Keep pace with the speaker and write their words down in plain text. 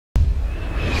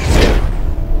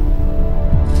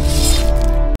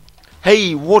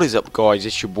Hey, what is up guys,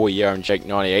 it's your boy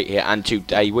Jake98 here, and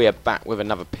today we are back with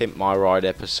another Pimp My Ride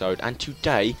episode, and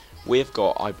today we've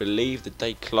got, I believe, the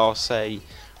Declasse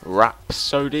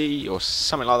Rhapsody, or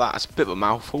something like that. It's a bit of a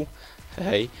mouthful.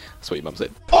 Hey, that's what your mum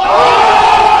said.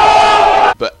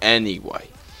 But anyway,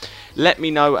 let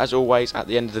me know, as always, at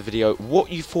the end of the video,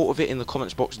 what you thought of it in the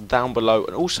comments box down below.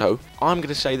 And also, I'm going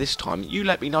to say this time, you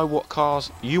let me know what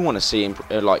cars you want to see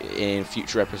in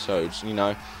future episodes, you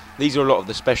know. These are a lot of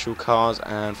the special cars,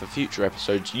 and for future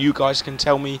episodes, you guys can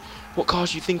tell me what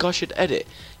cars you think I should edit.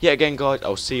 Yet again, guys,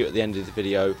 I'll see you at the end of the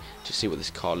video to see what this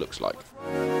car looks like.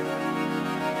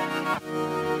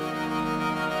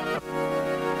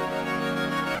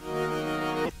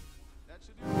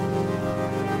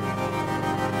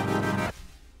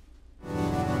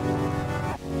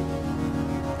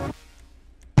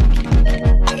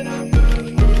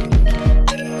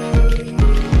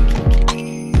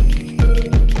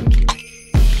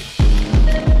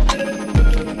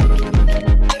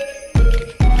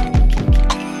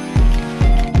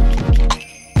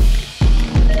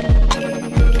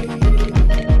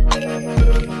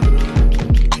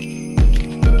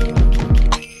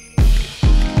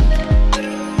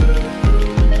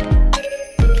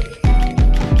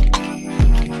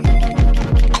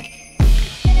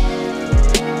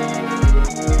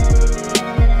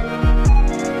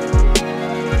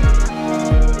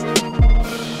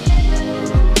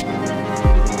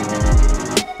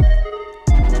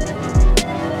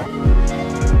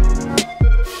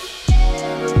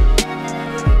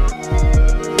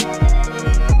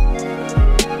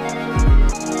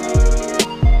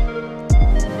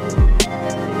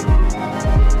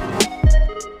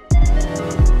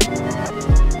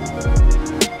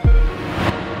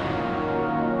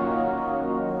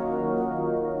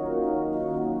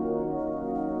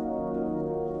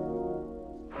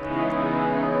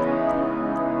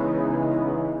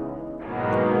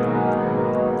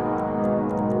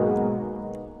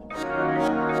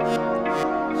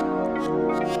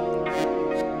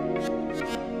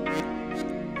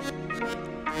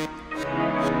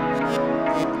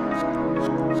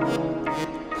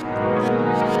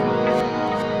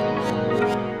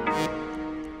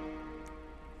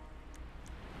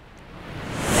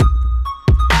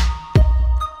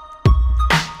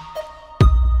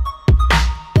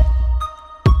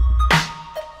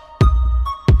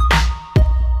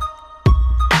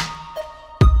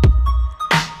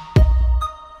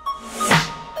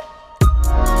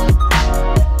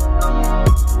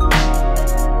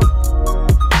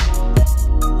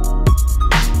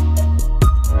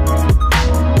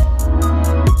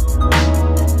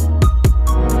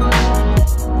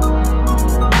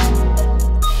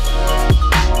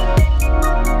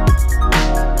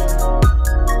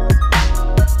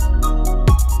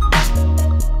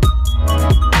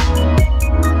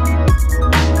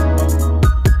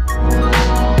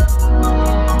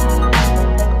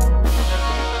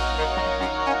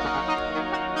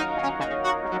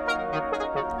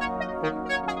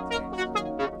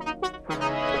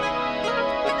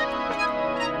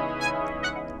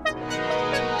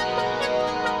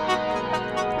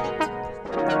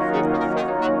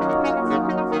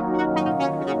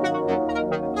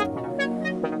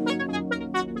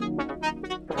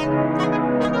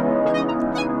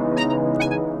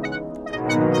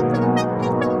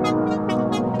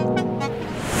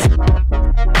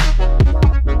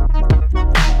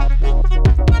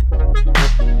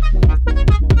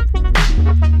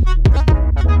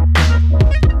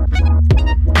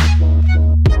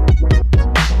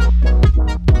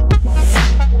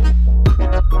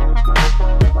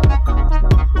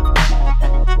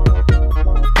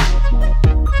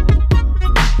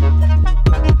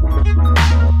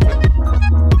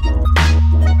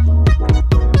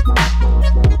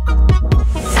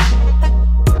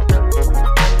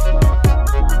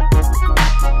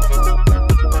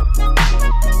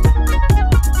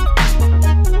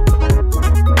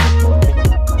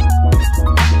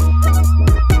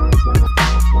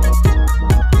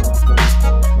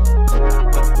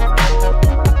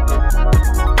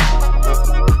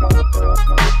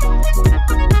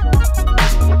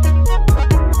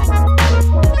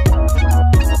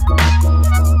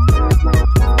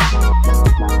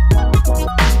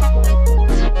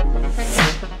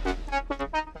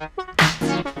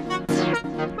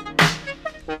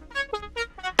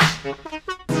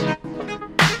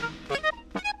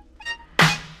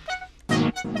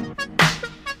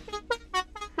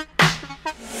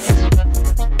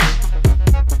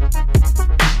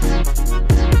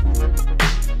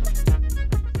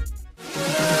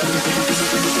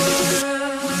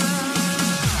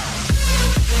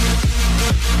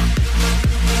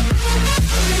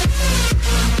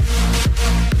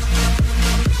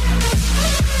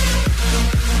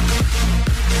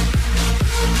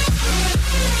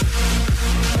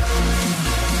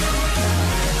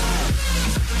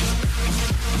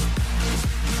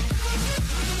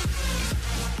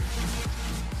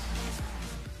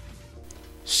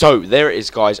 So there it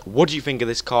is, guys. What do you think of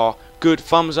this car? Good,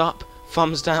 thumbs up,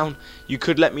 thumbs down. You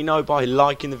could let me know by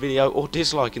liking the video or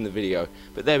disliking the video.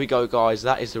 But there we go, guys.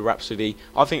 That is the Rhapsody.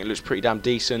 I think it looks pretty damn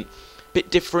decent. Bit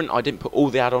different. I didn't put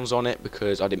all the add-ons on it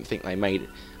because I didn't think they made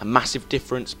a massive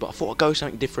difference, but I thought I'd go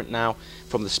something different now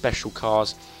from the special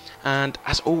cars. And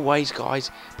as always,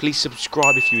 guys, please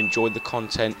subscribe if you enjoyed the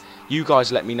content. You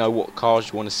guys let me know what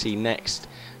cars you want to see next.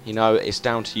 You know, it's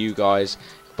down to you guys,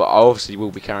 but I obviously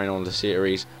will be carrying on the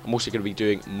series. I'm also going to be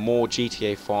doing more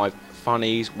GTA 5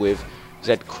 funnies with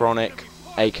Z Chronic,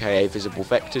 aka Visible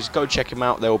Vectors. Go check him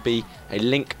out. There will be a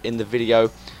link in the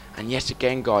video. And yes,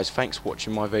 again, guys, thanks for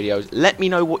watching my videos. Let me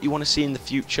know what you want to see in the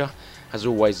future. As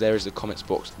always, there is the comments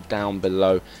box down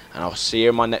below. And I'll see you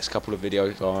in my next couple of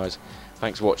videos, guys.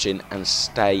 Thanks for watching and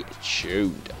stay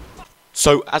tuned.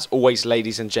 So, as always,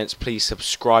 ladies and gents, please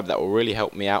subscribe. That will really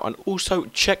help me out. And also,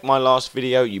 check my last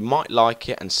video. You might like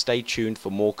it. And stay tuned for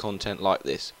more content like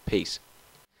this. Peace.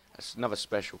 That's another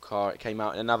special car. It came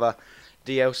out in another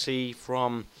DLC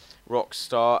from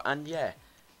Rockstar. And yeah.